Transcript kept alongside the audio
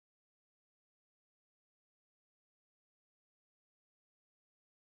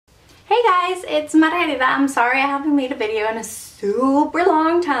Hey guys, it's Margarita. I'm sorry I haven't made a video in a super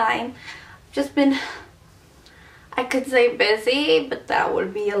long time. I've just been, I could say busy, but that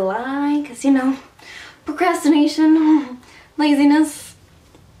would be a lie because, you know, procrastination, laziness,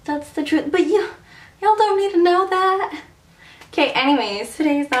 that's the truth. But y'all don't need to know that. Okay, anyways,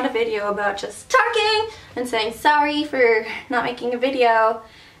 today is not a video about just talking and saying sorry for not making a video.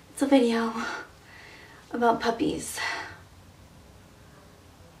 It's a video about puppies.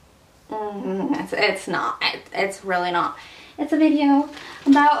 It's not. It's really not. It's a video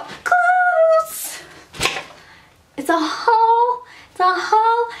about clothes. It's a haul. It's a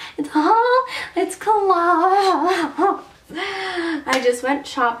haul. It's a haul. It's clothes. I just went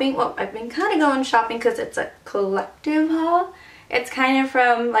shopping. Well, I've been kind of going shopping because it's a collective haul. It's kind of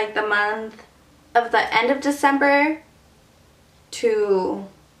from like the month of the end of December to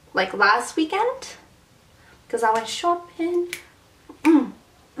like last weekend because I went shopping.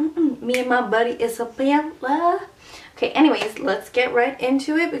 Me and my buddy Isabella. Okay, anyways, let's get right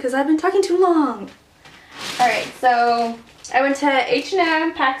into it because I've been talking too long. Alright, so I went to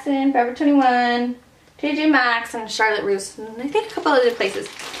H&M, PacSun, Forever 21, TJ Maxx, and Charlotte Russe, and I think a couple other places.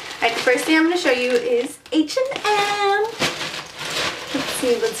 Alright, the first thing I'm going to show you is H&M.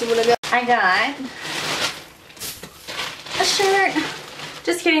 Let's see what I got. I got a shirt.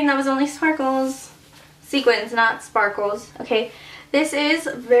 Just kidding, that was only sparkles. Sequins, not sparkles. Okay. This is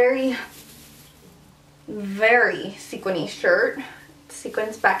very sequiny shirt.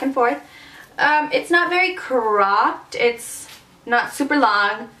 Sequins back and forth. It's not very cropped. It's not super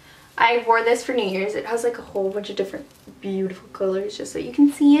long. I wore this for New Year's. It has like a whole bunch of different beautiful colors just so you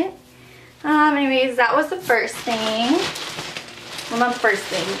can see it. Anyways, that was the first thing. Well, not the first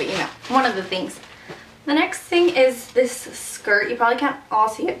thing, but you know, one of the things. The next thing is this skirt. You probably can't all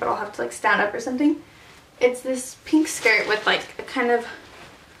see it, but I'll have to like stand up or something. It's this pink skirt with like a kind of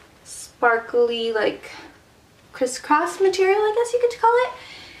sparkly like crisscross material, I guess you could call it.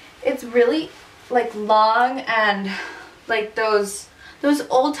 It's really like long and like those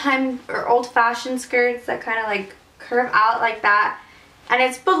old-time or old-fashioned skirts that kind of like curve out like that. And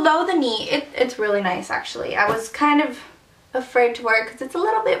it's below the knee. It's really nice actually. I was kind of afraid to wear it because it's a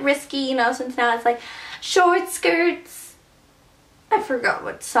little bit risky, you know, since now it's like short skirts. I forgot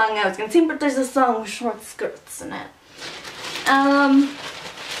what song I was gonna sing, but there's a song with short skirts in it.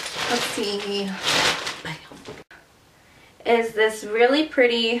 Let's see. Is this really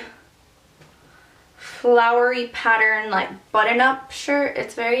pretty flowery pattern like button-up shirt.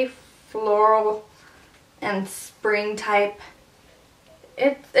 It's very floral and spring type.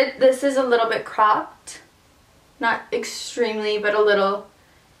 This is a little bit cropped. Not extremely, but a little.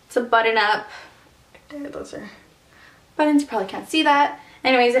 It's a button-up. Those are buttons, you probably can't see that.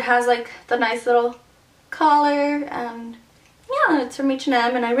 Anyways, it has like the nice little collar and yeah, it's from H&M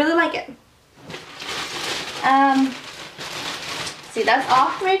and I really like it. See, that's all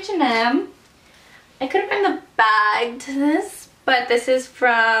from H&M. I could have been the bag to this, but this is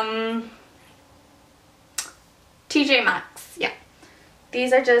from TJ Maxx. Yeah.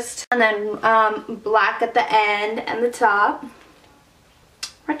 These are just, and then black at the end and the top.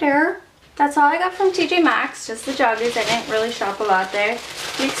 Right there. That's all I got from TJ Maxx, just the joggers. I didn't really shop a lot there.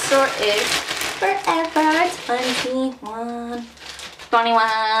 Next store is Forever 21.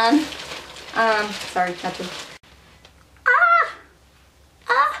 Sorry, not to.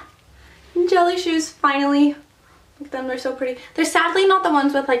 Jelly shoes, finally. Look at them, they're so pretty. They're sadly not the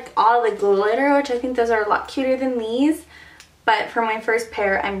ones with like all the glitter, which I think those are a lot cuter than these. But for my first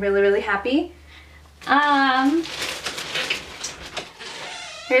pair, I'm really happy.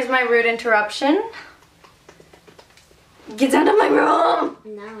 Here's my rude interruption. Get out of my room!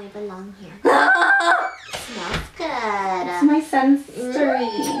 No, we belong here. Ah! Smells good. It's my sensory.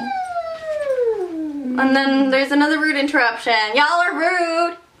 And then there's another rude interruption. Y'all are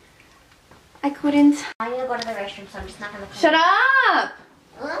rude! I couldn't. I need to go to the restroom, so I'm just not gonna come. Shut up!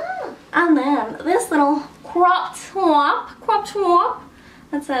 Oh. And then this little crop top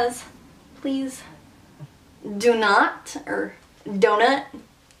that says, please do not, or donut.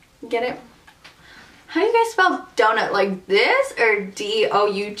 Get it? How do you guys spell donut? Like this or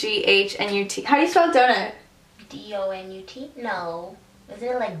D-O-U-G-H-N-U-T? How do you spell donut? D-O-N-U-T? No. Isn't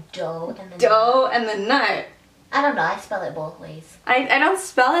it like dough and then dough and then nut? I don't know. I spell it both ways. I don't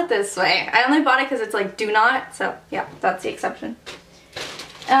spell it this way. I only bought it because it's like do not. So yeah, that's the exception.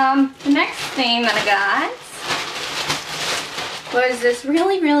 The next thing that I got was this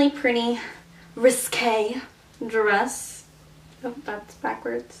really pretty risque dress. Oh, that's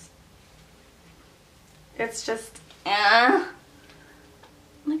backwards. It's just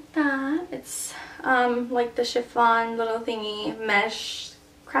like that. It's like the chiffon little thingy mesh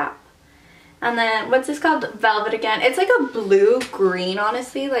crap. And then, what's this called? Velvet again. It's like a blue-green,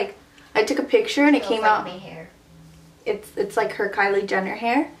 honestly. Like, I took a picture and it came out. My hair. It's like her Kylie Jenner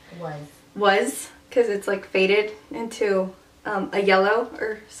hair. Was. Because it's like faded into a yellow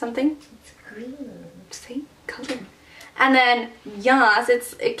or something. It's green. Same color. And then, yes,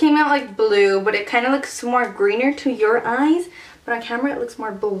 it came out like blue, but it kind of looks more greener to your eyes. But on camera, it looks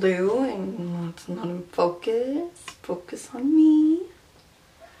more blue, and it's not in focus. Focus on me.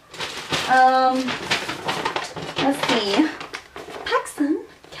 Let's see. Paxson,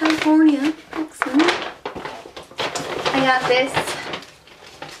 California, Paxson. I got this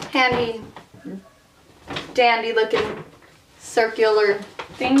handy, dandy looking circular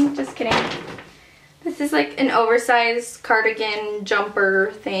thing. Just kidding. This is like an oversized cardigan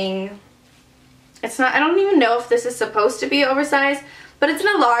jumper thing. It's not, I don't even know if this is supposed to be oversized, but it's in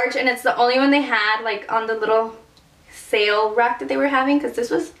a large, and it's the only one they had like on the little sale rack that they were having, because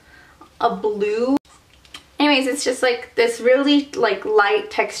this was a blue. Anyways, it's just like this really like light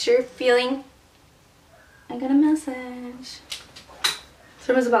texture feeling. I got a message. It's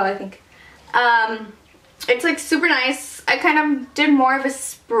from Isabella, I think. It's like super nice. I kind of did more of a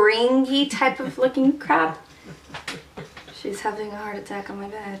springy type of looking crap. She's having a heart attack on my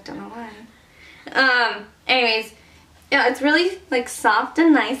bed, don't know why. Anyways, yeah, it's really like soft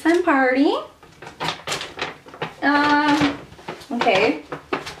and nice and party. Okay.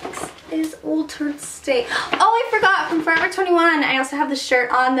 Next is Altered State. Oh, I forgot, from Forever 21, I also have the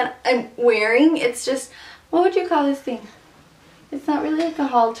shirt on that I'm wearing. It's just, what would you call this thing? It's not really like a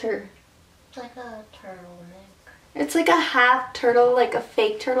halter. It's like a turtleneck. It's like a half turtle, like a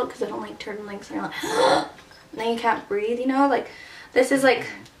fake turtle, because I don't like turtlenecks. And you're like, then you can't breathe, you know? Like, this is like,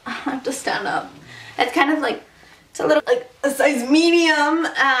 I have to stand up. It's kind of like, it's a little, like, a size medium.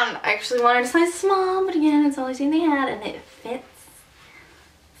 I actually wanted a size small, but again, it's the only thing they had, and it fits.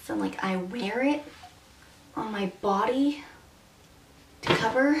 So, like, I wear it on my body to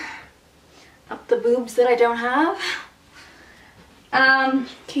cover up the boobs that I don't have.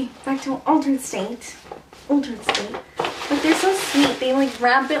 Okay, back to Altered State. Altered State. Like, they're so sweet. They, like,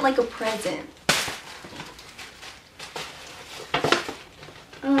 wrap it like a present.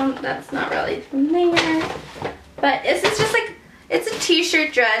 That's not really from there. But this is just like, it's a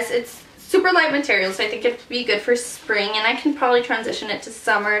t-shirt dress. It's super light material, so I think it'd be good for spring, and I can probably transition it to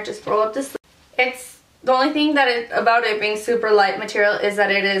summer. Just roll up the sleeve. It's, the only thing that about it being super light material is that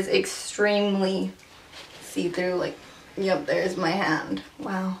it is extremely see-through. Like, yep, there's my hand.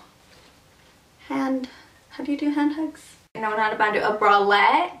 Wow. Hand, how do you do hand hugs? I know how to bandeau a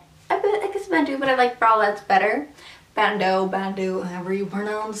bralette. I guess bandeau, but I like bralettes better. Bandeau, however you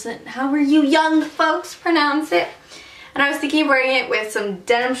pronounce it, however you young folks pronounce it. And I was thinking of wearing it with some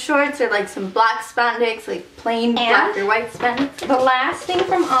denim shorts or like some black spandex, like plain black or white spandex. The last thing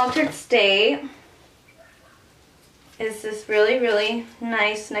from Altered State is this really, really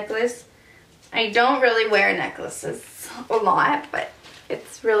nice necklace. I don't really wear necklaces a lot, but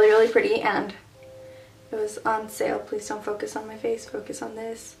it's really, really pretty, and it was on sale. Please don't focus on my face, focus on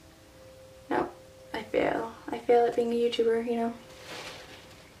this. Nope. I fail at being a YouTuber, you know.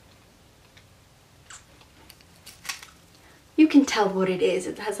 You can tell what it is.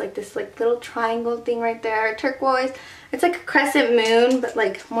 It has like this like little triangle thing right there, turquoise. It's like a crescent moon, but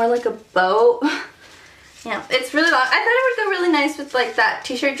like more like a boat. Yeah, it's really long. I thought it would go really nice with like that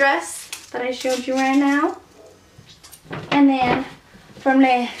t-shirt dress that I showed you right now. And then from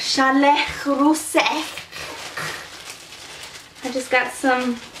Le Chalet Rose, I just got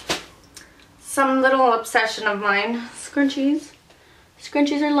some little obsession of mine. Scrunchies.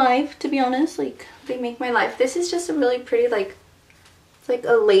 Scrunchies are life, to be honest. Like, they make my life. This is just a really pretty, like, it's like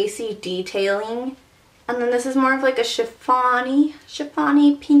a lacy detailing. And then this is more of like a chiffon-y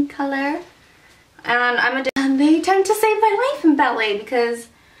pink color. And they tend to save my life in ballet because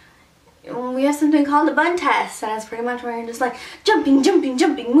we have something called a bun test. And it's pretty much where you're just like jumping,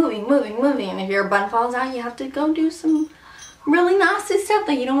 moving. And if your bun falls out, you have to go do some really nasty stuff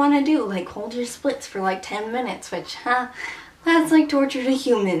that you don't want to do, like hold your splits for like 10 minutes, which that's like torture to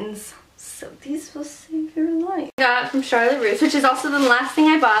humans. So these will save your life. I got from Charlotte Russe, which is also the last thing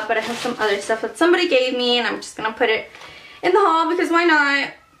I bought, but I have some other stuff that somebody gave me, and I'm just gonna put it in the haul because why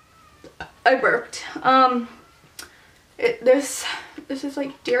not? I burped. This is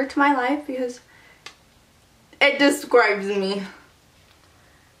like dear to my life because it describes me.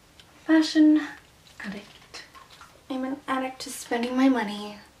 Fashion addict. I'm an addict to spending my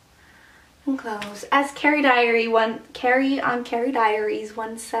money on clothes. As Carrie on Carrie Diaries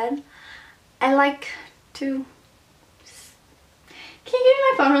once said, I like to... Can you give me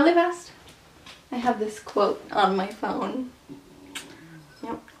my phone really fast? I have this quote on my phone.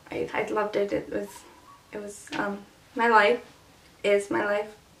 Yep. I loved it. It was my life is my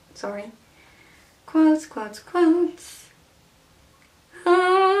life. Sorry. Quotes, quotes, quotes.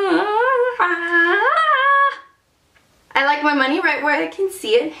 I like my money right where I can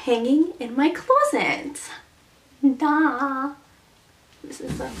see it hanging in my closet. Da. This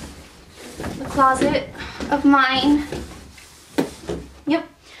is the closet of mine. Yep.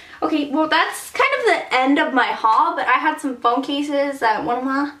 Okay, well that's kind of the end of my haul, but I had some phone cases that one of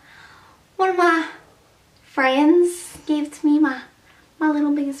my friends gave to me, my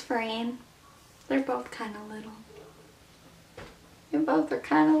little biggest friend. They're both kind of little. They both are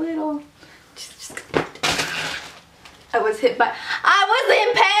kind of little. I was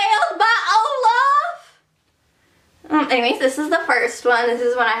impaled by Olaf. Anyways, this is the first one. This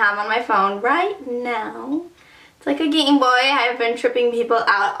is one I have on my phone right now. It's like a Game Boy. I've been tripping people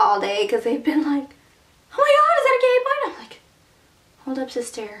out all day because they've been like, oh my god, is that a Game Boy? And I'm like, hold up,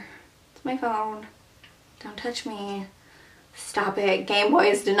 sister. It's my phone. Don't touch me. Stop it. Game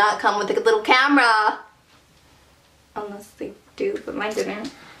Boys do not come with a little camera. Unless they do, but mine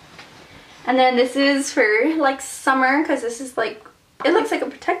didn't. And then this is for like summer, because this is like, it looks like a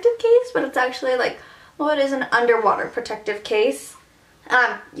protective case, but it's actually like, well, it is an underwater protective case.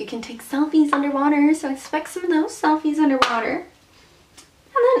 You can take selfies underwater, so expect some of those selfies underwater.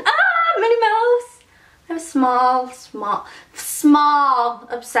 And then, Minnie Mouse. I have a small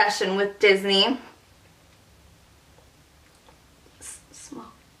obsession with Disney.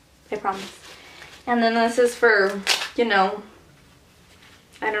 Small, I promise. And then this is for, you know,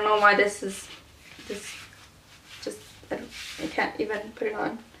 I don't know why this is, I can't even put it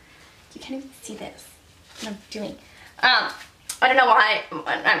on. You can't even see this, what I'm doing. I don't know why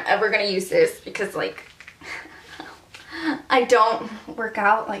I'm ever gonna use this, because like, I don't work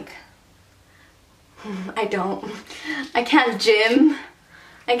out, like, I can't gym,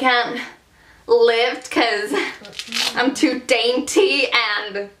 I can't lift because I'm too dainty,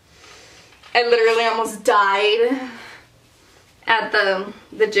 and I literally almost died at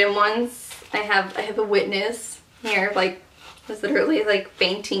the gym once. I have a witness here, like, was literally like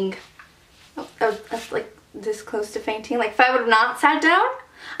fainting. I was like this close to fainting. Like, if I would have not sat down,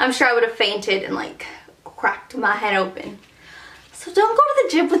 I'm sure I would have fainted and like cracked my head open. So don't go to the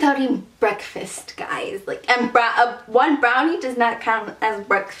gym without eating breakfast, guys. Like, and one brownie does not count as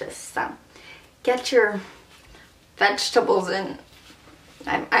breakfast. So get your vegetables in.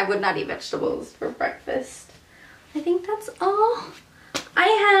 I would not eat vegetables for breakfast. I think that's all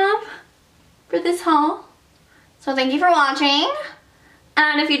I have for this haul. So thank you for watching.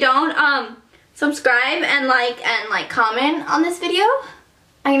 And if you don't, subscribe and like comment on this video.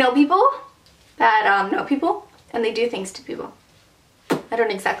 I know people that know people, and they do things to people. I don't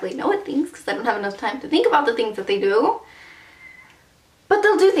exactly know what things, because I don't have enough time to think about the things that they do. But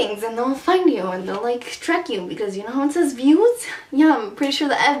they'll do things, and they'll find you, and they'll like track you, because you know how it says views? Yeah, I'm pretty sure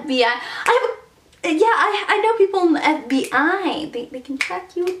the FBI, I know people in the FBI. They can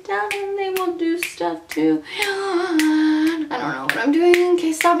track you down, and they will do stuff too. I don't know what I'm doing.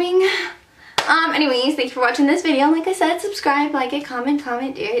 Okay, stopping. Anyways, thanks for watching this video. Like I said, subscribe, like it, comment, do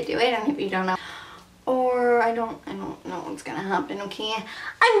it. And if you don't know, or I don't know what's gonna happen. Okay,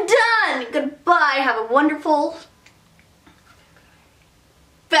 I'm done. Goodbye. Have a wonderful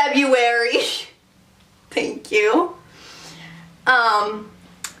February. Thank you.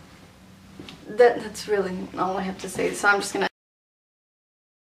 That's really all I have to say. So I'm just gonna.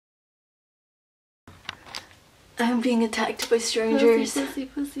 I'm being attacked by strangers.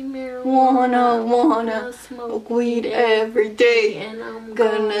 Pussy, marijuana. Wanna smoke weed every day. And I'm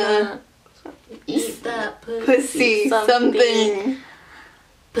gonna eat that pussy something.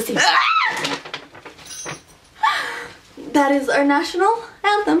 Pussy. That is our national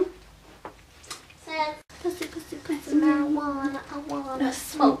anthem. Pussy, marijuana. I wanna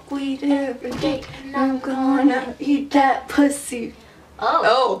Smoke weed every day. And I'm gonna eat that pussy.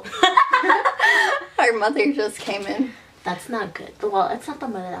 Oh. Our mother just came in. That's not good. Well, it's not the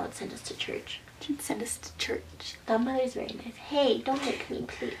mother that would send us to church. She'd send us to church. That mother's very nice. Hey, don't lick me,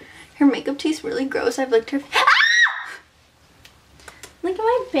 please. Her makeup tastes really gross. I've licked her. Ah! Look at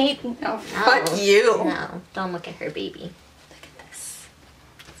my baby. Oh, fuck you. No, don't look at her baby. Look at this.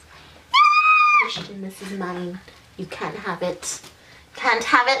 Christian, this is mine. You can't have it. Can't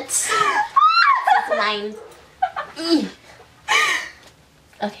have it. It's mine.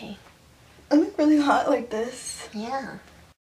 Okay. I look really hot like this. Yeah.